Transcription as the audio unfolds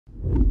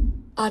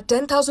ఆ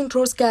 10,000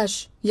 crores cash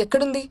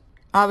ఎక్కడుంది?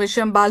 ఆ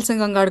విషయం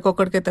బాలసింగం గాడికి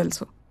ఒక్కడికే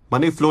తెలుసు.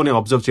 మనీ ఫ్లోని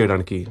అబ్జర్వ్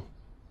చేయడానికి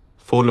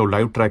ఫోన్లో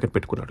లైవ్ ట్రాకర్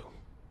పెట్టుకున్నాడు.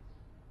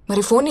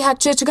 మరి ఫోన్ ని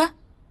హ్యాక్ చేయొచ్చుగా?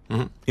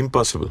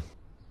 Impossible.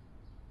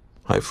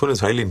 IPhone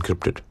is highly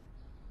encrypted.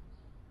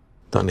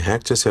 దాన్ని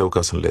హ్యాక్ చేసే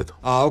అవకాశం లేదు.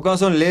 ఆ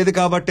అవకాశం లేదు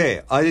కాబట్టే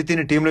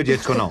ఆదిత్యని టీంలో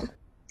చేర్చుకున్నాం.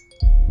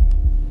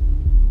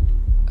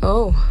 ఓ,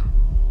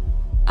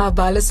 ఆ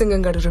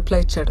బాలసింగం గారు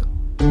రిప్లై ఇచ్చాడు.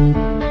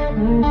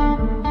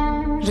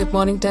 రేపు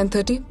morning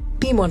 10:30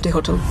 P Monte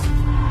hotel.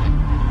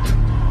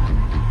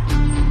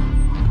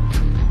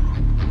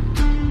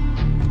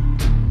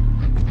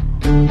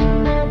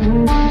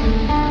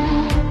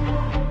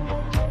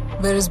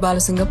 Where is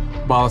Balasingam?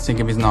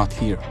 Balasingam is not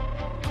here.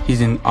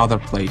 He's in other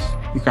place.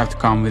 You have to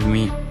come with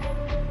me.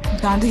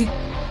 Gandhi,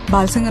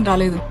 Balasingam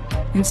రాలేదు.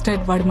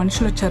 ఇన్స్టెడ్ వాడి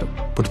మనుషులు వచ్చారు.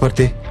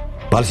 పుట్టుపర్తి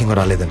బాలసింగం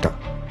రాలేదంట.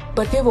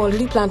 But we have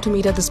already planned to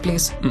meet at this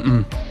place.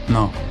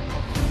 No.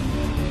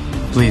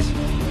 Please.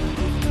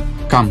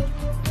 Come.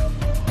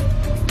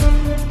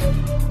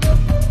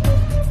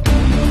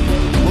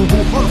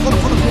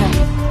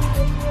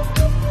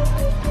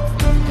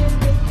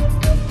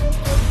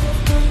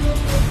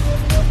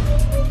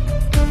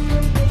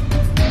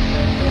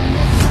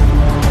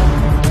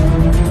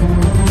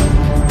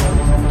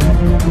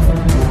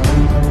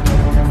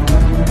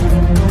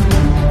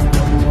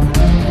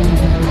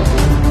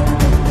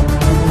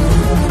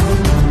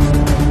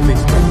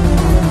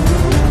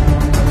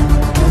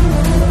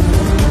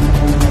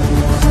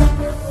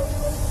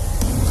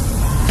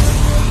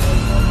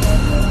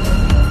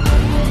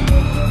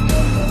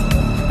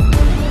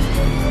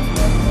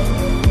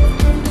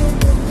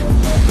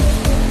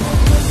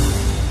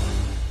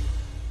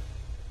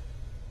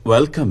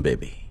 Welcome,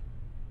 baby.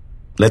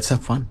 Let's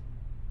have fun.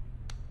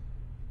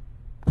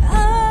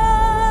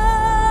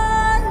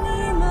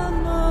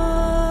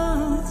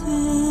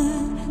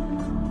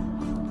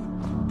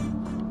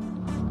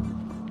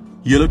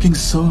 You're looking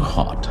so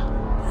hot.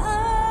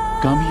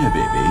 Come here,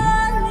 baby.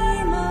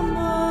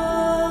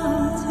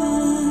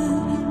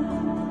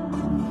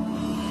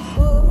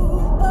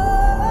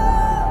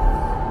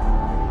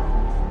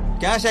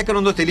 Cash ఎక్కడ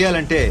ఉందో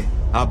తెలియాలంటే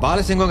ఆ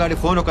బాలసింగం గారి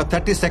ఫోన్ ఒక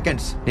 30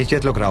 seconds నీ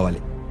చేతిలోకి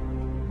రావాలి.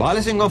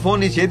 బాలసింగం ఫోన్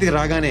నీ చేతికి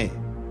రాగానే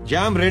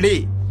జామ్ రెడీ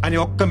అని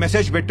ఒక్క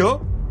మెసేజ్ పెట్టు.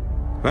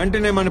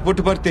 వెంటనే మన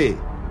పుట్టుపర్తి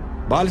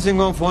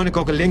బాలసింగం ఫోన్ కి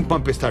ఒక లింక్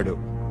పంపిస్తాడు.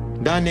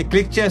 దాన్ని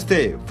క్లిక్ చేస్తే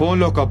ఫోన్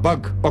లో ఒక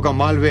బగ్, ఒక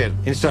మాల్వేర్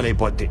ఇన్స్టాల్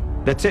అయిపోద్ది.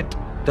 That's it.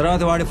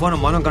 తర్వాత వాడి ఫోన్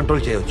మనం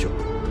కంట్రోల్ చేయొచ్చు.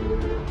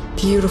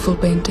 Beautiful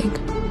painting.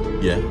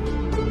 Yeah.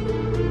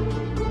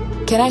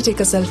 Can I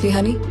take a selfie,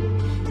 honey?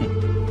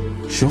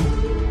 Sure,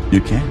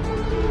 you can.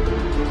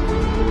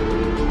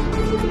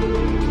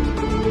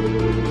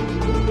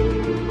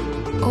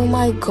 Oh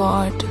my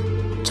god.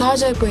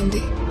 Charge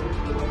అయిపోయింది.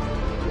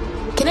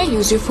 Can I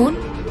use your phone?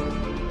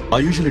 I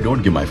usually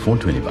don't give my phone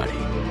to anybody.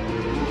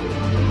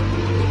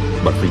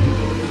 But for you,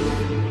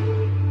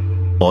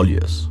 all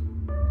yours.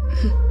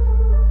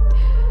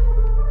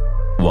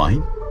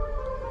 Wine?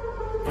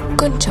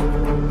 కొంచెం.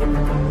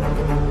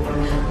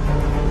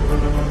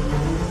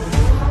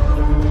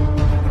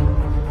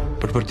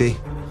 Puttaparthi,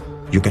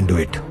 you can do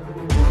it.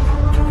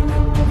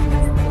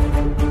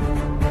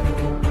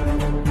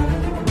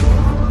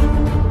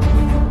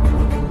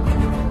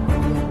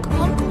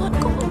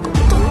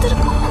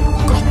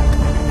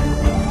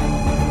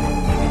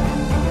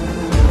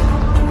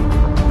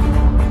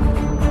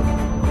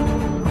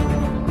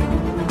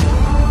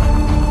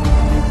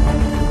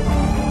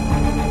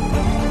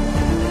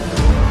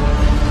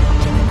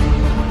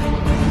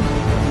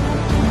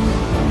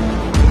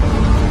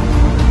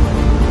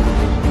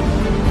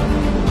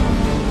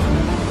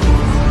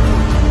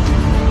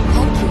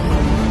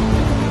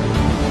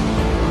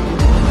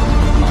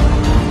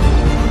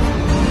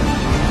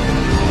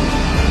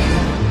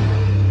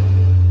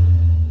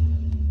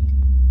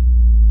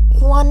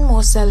 One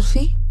more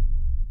selfie.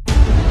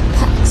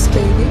 Thanks,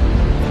 baby.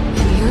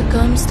 And here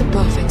comes the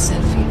perfect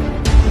selfie.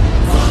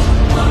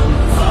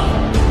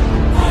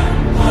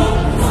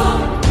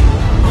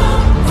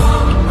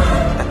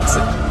 That's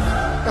it.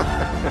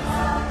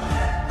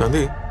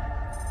 Nandi,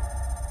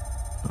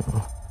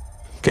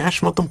 cash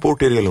మొత్తం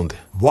port ఏరియాలో ఉంది.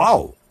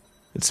 Wow.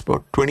 It's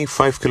about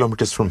 25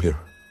 kilometers from here.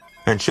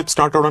 And ship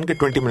start అవడానికి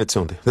 20 minutes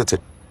ఉంది. That's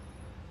it.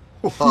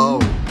 Wow.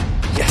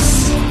 Yes.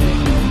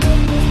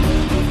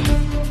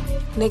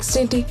 Next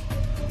ఏంటి?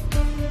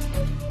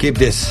 Keep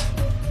this.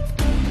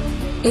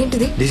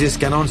 ఏంటిది? This is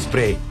Canon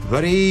spray.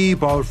 Very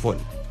powerful.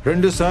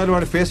 2 సార్లు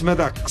వాడి face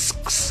మీద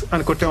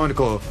అని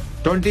కొట్టామనుకో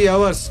 20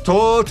 hours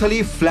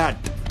totally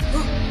flat.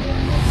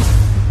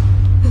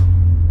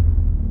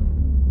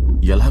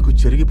 ఎలాగూ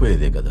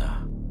చెరిగిపోయేదే కదా.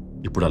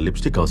 ఇప్పుడు ఆ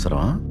లిప్స్టిక్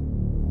అవసరమా?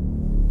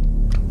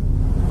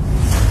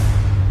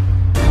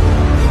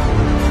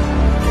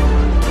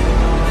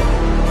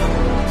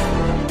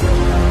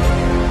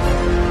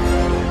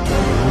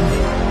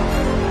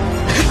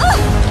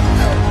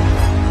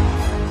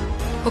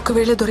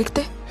 ఒకవేళ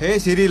దొరికితే? హే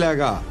సిరి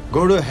లాగా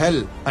గో టు హెల్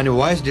అని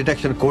వాయిస్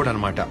డిటెక్షన్ కోడ్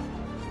అన్నమాట.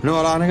 నువ్వు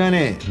అలా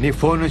అనగానే నీ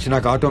ఫోన్ నుంచి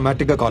నాకు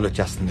ఆటోమేటిక్ గా కాల్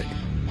వచ్చేస్తుంది.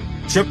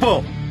 చెప్పు.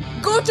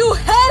 Go to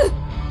hell!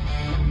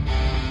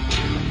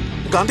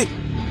 Gandhi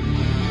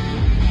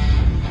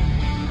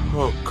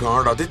oh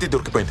God Aditi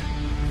దొరికిపోయింది.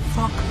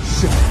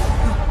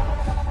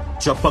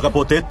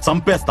 చెప్పకపోతే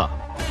చంపేస్తా.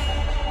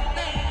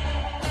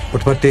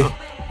 పుట్టుపర్తి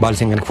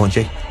బాలసింగానికి ఫోన్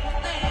చేయి.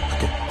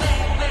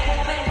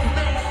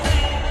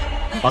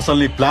 అసలు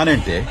నీ ప్లాన్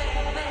ఏంటి?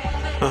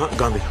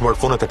 గాంధీ వాడు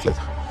ఫోన్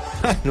ఎత్తట్లేదు.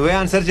 నువ్వే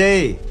ఆన్సర్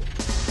చేయి.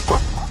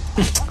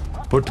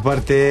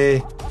 పుట్టుపర్తి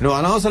నువ్వు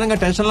అనవసరంగా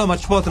టెన్షన్ లో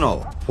మర్చిపోతున్నావు.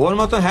 ఫోన్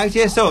మొత్తం హ్యాక్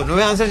చేస్తావు.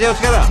 నువ్వే ఆన్సర్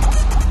చేయొచ్చు కదా.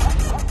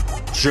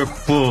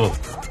 చెప్పు.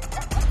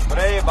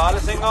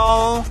 బాలసింగం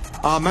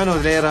ఆ అమ్మాయిని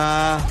వదిలేరా.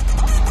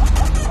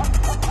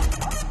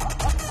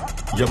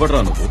 ఎవడ్రా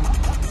నువ్వు?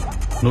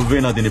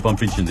 నువ్వేనా దీన్ని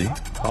పంపించింది?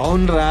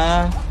 అవునరా,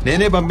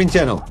 నేనే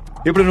పంపించాను.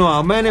 ఇప్పుడు నువ్వు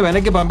అమ్మాయిని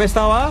వెనక్కి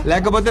పంపిస్తావా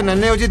లేకపోతే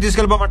నన్నే వచ్చి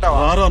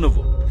తీసుకెళ్ళిపోమంటావా? రారా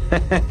నువ్వు.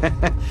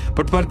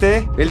 పుట్టుపడితే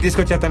వెళ్ళి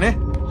తీసుకొచ్చేస్తానే.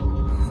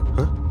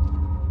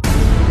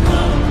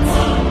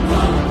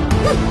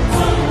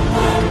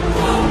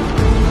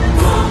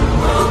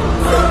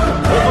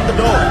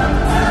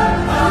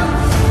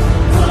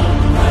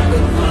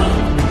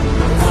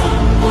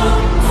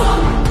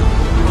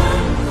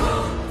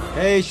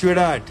 Hey,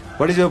 sweetheart,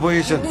 what is your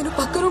position? నేను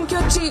పక్క రూమ్ కి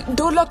వచ్చి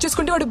డోర్ లాక్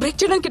చేసుకుంటే వాడు బ్రేక్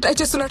చేయడానికి ట్రై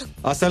చేస్తున్నాడు.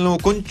 అసలు నువ్వు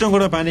కొంచెం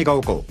కూడా పానిక్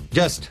అవ్వకో.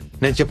 జస్ట్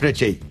నేను చెప్పినట్టు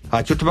చెయ్యి. ఆ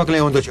చుట్టుపక్కల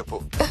ఏముందో చెప్పు.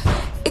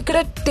 ఇక్కడ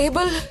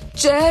టేబుల్,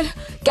 చైర్,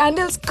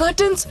 క్యాండిల్స్,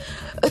 కర్టన్స్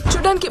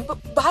చూడడానికి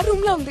బార్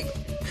రూమ్ లా ఉంది.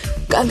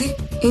 గాంధీ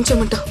ఏం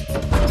చేయమంటావు?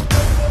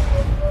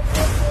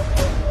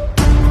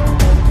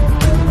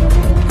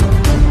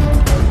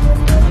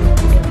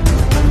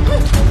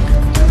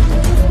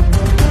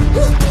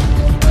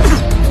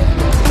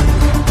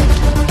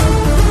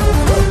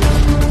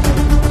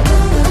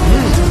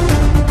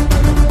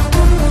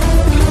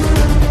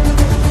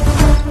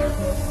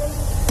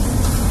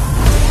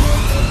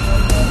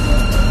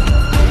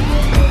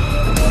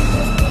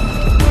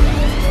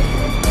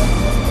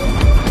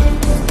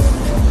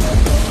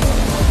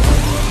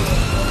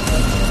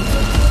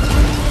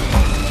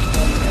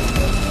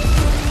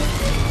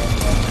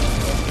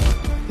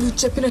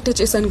 చెప్పినట్టే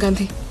చేశాను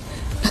గాంధీ.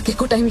 నాకు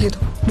ఎక్కువ టైం లేదు.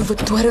 నువ్వు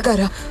త్వరగా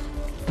రా.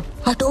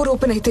 ఆ డోర్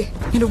ఓపెన్ అయితే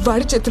నేను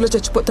వాడి చేతిలో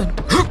చచ్చిపోతాను,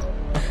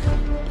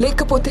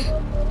 లేకపోతే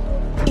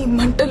ఈ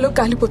మంటల్లో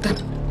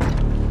కాలిపోతాను.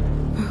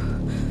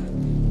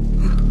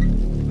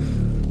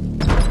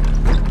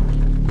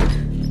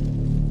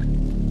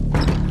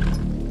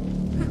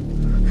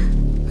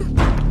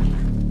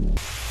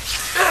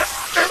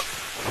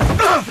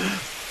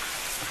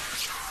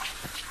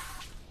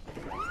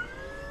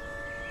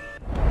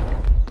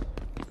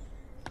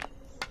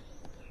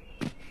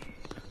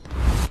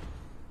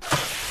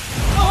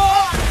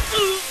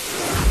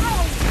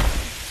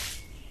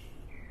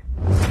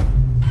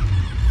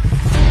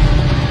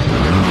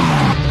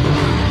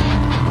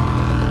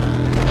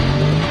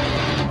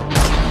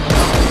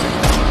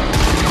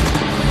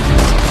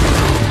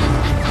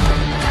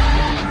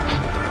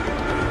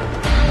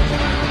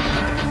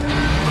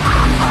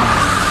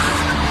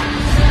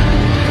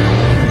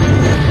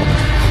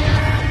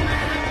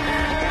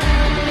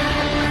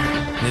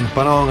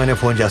 పనవగానే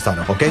ఫోన్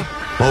చేస్తాను. Okay,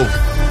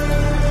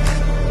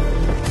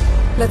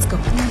 let's go.